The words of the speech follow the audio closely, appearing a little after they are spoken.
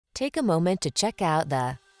Take a moment to check out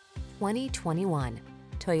the 2021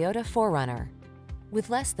 Toyota 4Runner.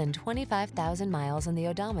 With less than 25,000 miles on the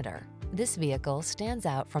odometer, this vehicle stands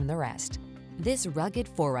out from the rest. This rugged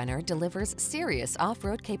 4Runner delivers serious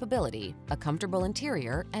off-road capability, a comfortable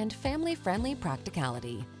interior, and family-friendly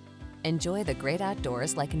practicality. Enjoy the great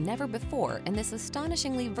outdoors like never before in this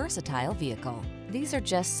astonishingly versatile vehicle. These are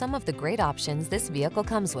just some of the great options this vehicle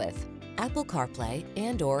comes with: Apple CarPlay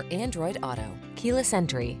and/or Android Auto, keyless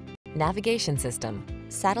entry, navigation system,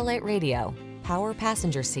 satellite radio, power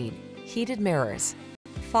passenger seat, heated mirrors,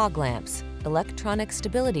 fog lamps, electronic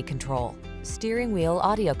stability control, steering wheel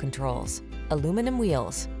audio controls, aluminum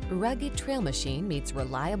wheels. Rugged trail machine meets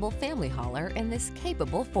reliable family hauler in this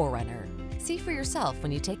capable 4Runner. See for yourself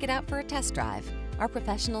when you take it out for a test drive. Our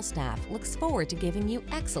professional staff looks forward to giving you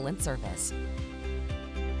excellent service.